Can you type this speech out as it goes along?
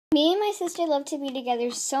Me and my sister love to be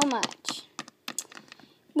together so much.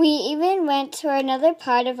 We even went to another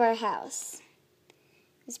part of our house.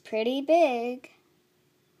 It was pretty big,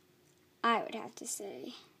 I would have to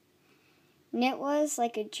say. And it was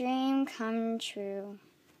like a dream come true.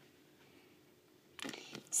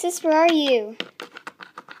 Sis, where are you?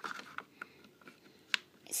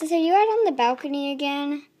 Sis, are you out on the balcony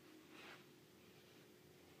again?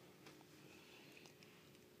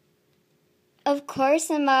 Of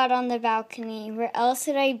course I'm out on the balcony. Where else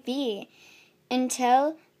would I be?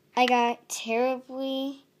 Until I got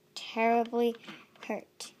terribly, terribly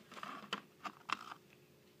hurt.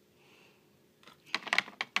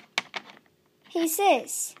 Hey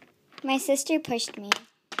sis, my sister pushed me.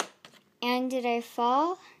 And did I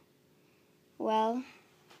fall? Well,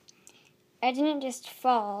 I didn't just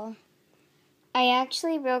fall. I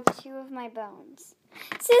actually broke 2 of my bones.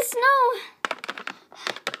 Sis, no!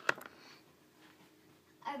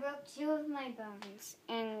 I broke 2 of my bones,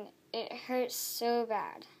 and it hurt so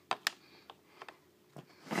bad.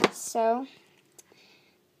 So,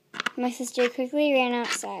 my sister quickly ran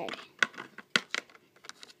outside.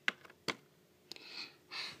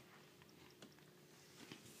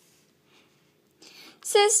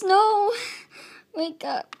 Sis, no! Wake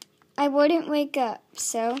up. I wouldn't wake up,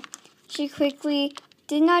 so she quickly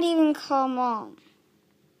did not even call Mom.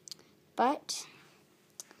 But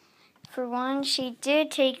for one, she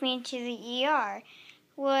did take me to the ER,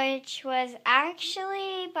 which was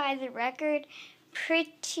actually, by the record,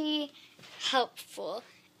 pretty helpful,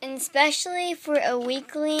 and especially for a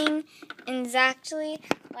weakling, exactly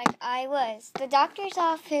like I was. The doctor's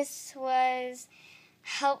office was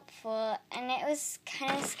helpful, and it was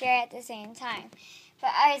kind of scary at the same time.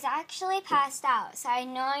 But I was actually passed out, so I had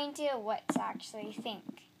no idea what to actually think.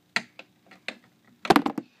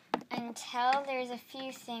 Until there's a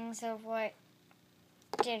few things of what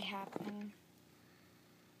did happen.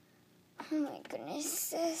 Oh my goodness,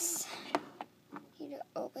 sis. I need to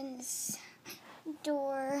open this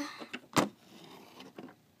door.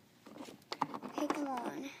 Okay, come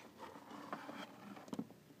on.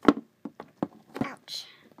 Ouch.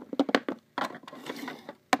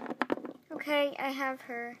 Okay, I have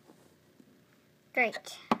her.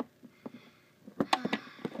 Great.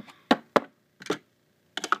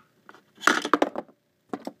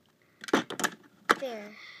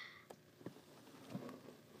 There.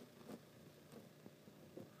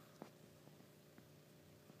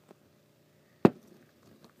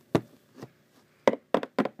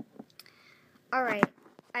 Alright,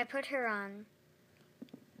 I put her on.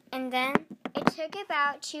 And then it took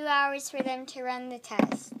about 2 hours for them to run the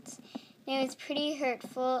tests. And it was pretty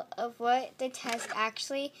hurtful of what the test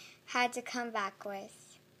actually had to come back with.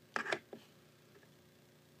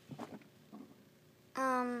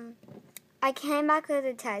 I came back with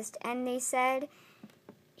the test, and they said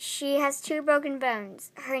she has 2 broken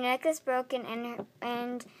bones. Her neck is broken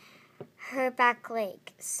and her back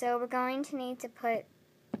leg. So we're going to need to put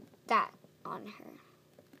that on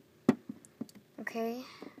her. Okay?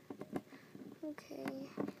 Okay.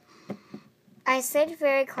 I said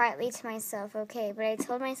very quietly to myself, okay, but I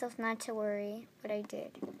told myself not to worry, but I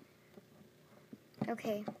did.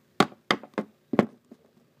 Okay.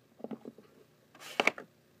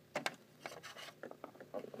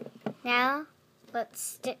 Now, let's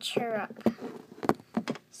stitch her up.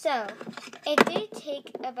 So, it did take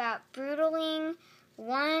about brutally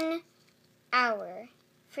 1 hour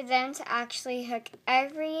for them to actually hook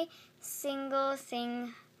every single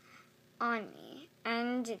thing on me.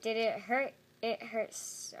 And did it hurt? It hurt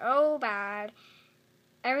so bad.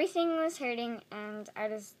 Everything was hurting, and I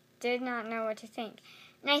just did not know what to think.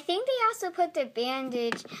 And I think they also put the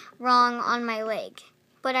bandage wrong on my leg,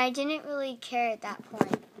 but I didn't really care at that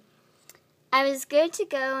point. I was good to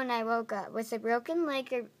go, and I woke up with a broken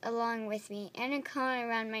leg along with me and a cone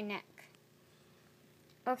around my neck.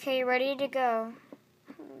 Okay, ready to go.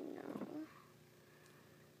 Oh, no.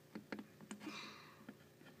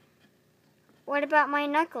 What about my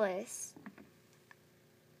necklace?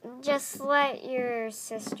 Just let your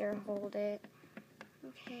sister hold it.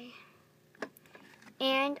 Okay.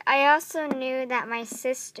 And I also knew that my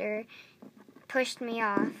sister pushed me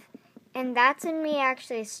off. And that's when we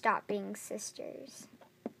actually stopped being sisters.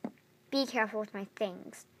 Be careful with my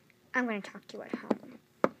things. I'm going to talk to you at home.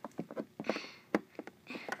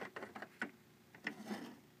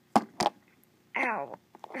 Ow.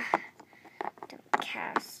 Don't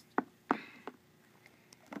cast.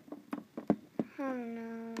 Oh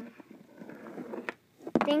no.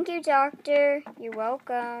 Thank you, doctor. You're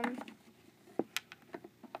welcome.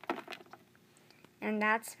 And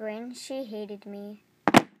that's when she hated me.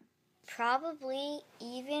 Probably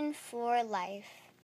even for life.